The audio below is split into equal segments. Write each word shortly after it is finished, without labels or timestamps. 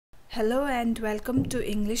Hello and welcome to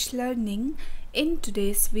English Learning. In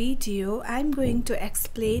today's video, I'm going to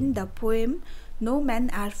explain the poem No Men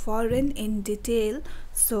Are Foreign in detail.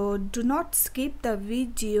 So do not skip the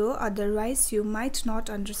video, otherwise you might not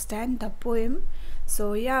understand the poem.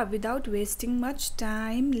 So yeah, without wasting much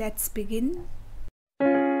time, let's begin.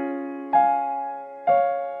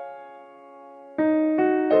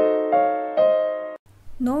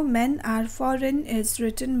 No Men Are Foreign is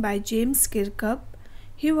written by James Kirkup.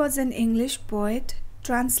 He was an English poet,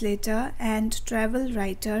 translator and travel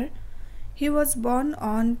writer. He was born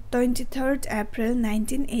on 23rd April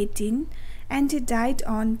 1918 and he died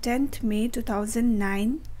on 10th May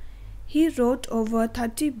 2009. He wrote over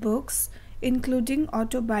 30 books including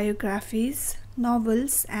autobiographies,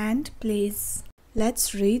 novels and plays.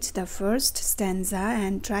 Let's read the first stanza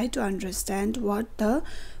and try to understand what the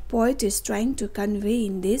poet is trying to convey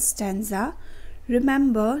in this stanza.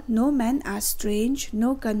 Remember, no men are strange,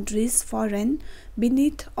 no countries foreign.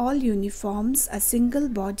 Beneath all uniforms, a single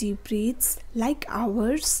body breathes like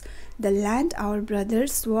ours. The land our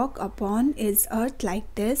brothers walk upon is earth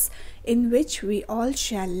like this, in which we all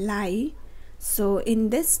shall lie. So, in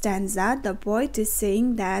this stanza, the poet is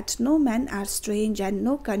saying that no men are strange and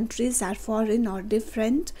no countries are foreign or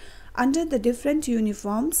different. Under the different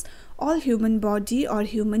uniforms, all human body or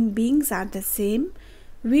human beings are the same.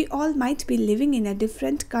 We all might be living in a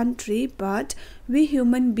different country, but we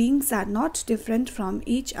human beings are not different from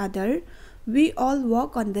each other. We all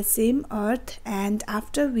walk on the same earth, and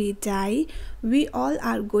after we die, we all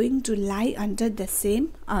are going to lie under the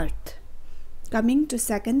same earth. Coming to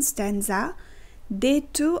second stanza, they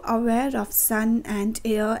too, aware of sun and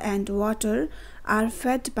air and water, are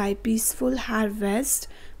fed by peaceful harvest,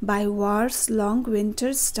 by war's long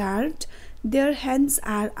winter start. Their hands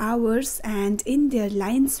are ours, and in their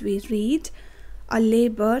lines we read, a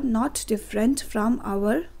labor not different from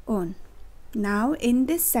our own. Now, in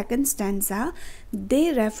this second stanza,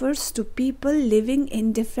 they refers to people living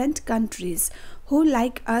in different countries who,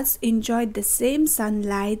 like us, enjoy the same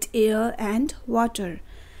sunlight, air, and water.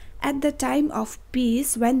 At the time of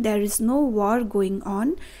peace, when there is no war going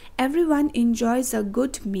on, everyone enjoys a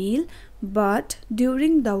good meal. But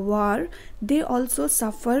during the war, they also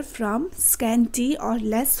suffer from scanty or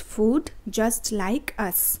less food, just like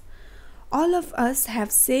us. All of us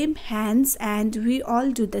have same hands and we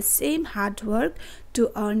all do the same hard work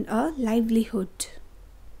to earn a livelihood.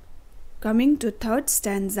 Coming to third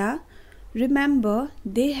stanza, remember,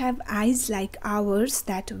 they have eyes like ours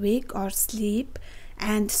that wake or sleep,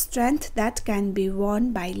 and strength that can be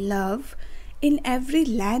won by love. In every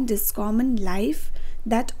land is common life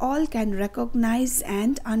that all can recognize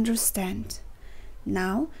and understand.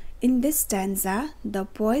 Now, in this stanza, the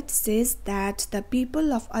poet says that the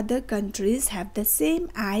people of other countries have the same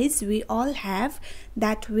eyes we all have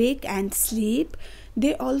that wake and sleep.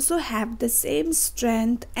 They also have the same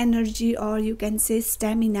strength, energy, or you can say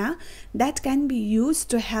stamina that can be used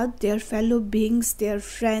to help their fellow beings, their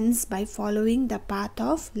friends, by following the path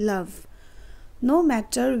of love. No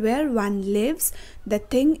matter where one lives, the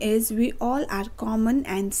thing is we all are common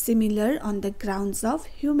and similar on the grounds of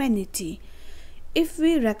humanity. If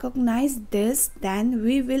we recognize this, then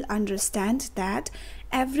we will understand that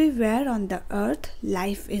everywhere on the earth,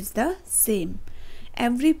 life is the same.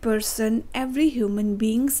 Every person, every human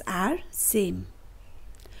beings are same.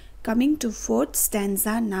 Coming to fourth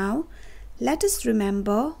stanza now, let us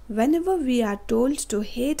remember, whenever we are told to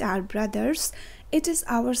hate our brothers, it is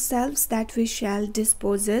ourselves that we shall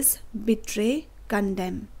dispossess, betray,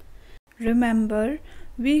 condemn. Remember,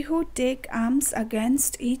 we who take arms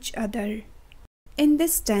against each other. In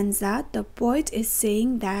this stanza, the poet is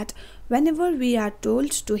saying that whenever we are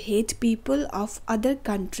told to hate people of other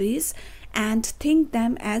countries and think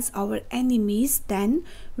them as our enemies, then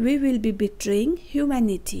we will be betraying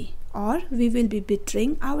humanity, or we will be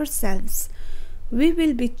betraying ourselves. We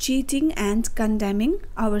will be cheating and condemning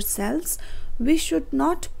ourselves. We should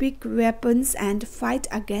not pick weapons and fight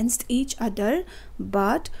against each other,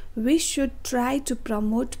 but we should try to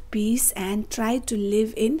promote peace and try to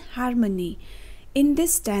live in harmony. In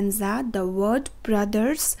this stanza, the word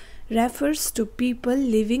brothers refers to people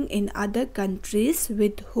living in other countries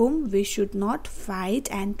with whom we should not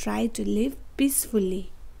fight and try to live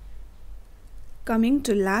peacefully. Coming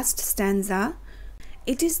to last stanza,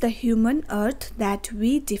 it is the human earth that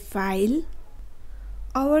we defile.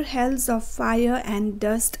 Our hells of fire and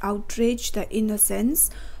dust outrage the innocence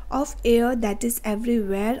of air that is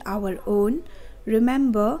everywhere our own.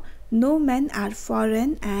 Remember, no men are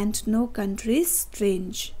foreign and no countries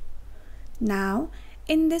strange. Now,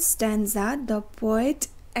 in this stanza, the poet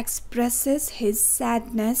expresses his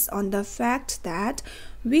sadness on the fact that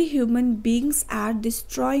We human beings are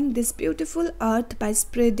destroying this beautiful earth by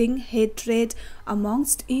spreading hatred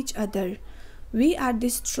amongst each other. We are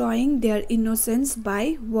destroying their innocence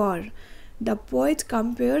by war. The poet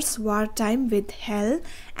compares wartime with hell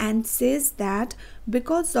and says that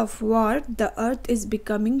because of war, the earth is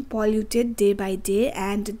becoming polluted day by day,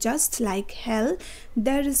 and just like hell,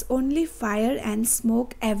 there is only fire and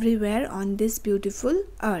smoke everywhere on this beautiful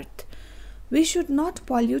earth. We should not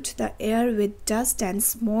pollute the air with dust and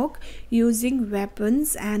smoke using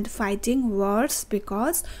weapons and fighting wars,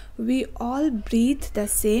 because we all breathe the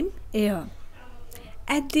same air.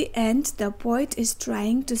 At the end, the poet is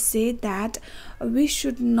trying to say that we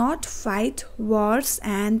should not fight wars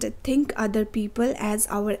and think other people as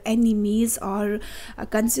our enemies, or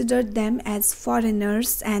consider them as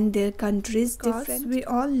foreigners and their countries different. We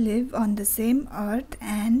all live on the same earth,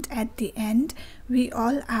 and at the end we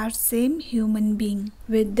all are same human being.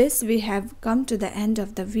 With this, we have come to the end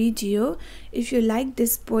of the video. If you like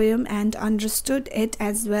this poem and understood it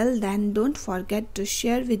as well, then don't forget to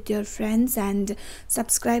share with your friends and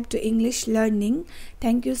subscribe to English Learning.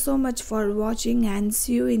 Thank you so much for watching, and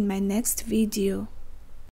see you in my next video.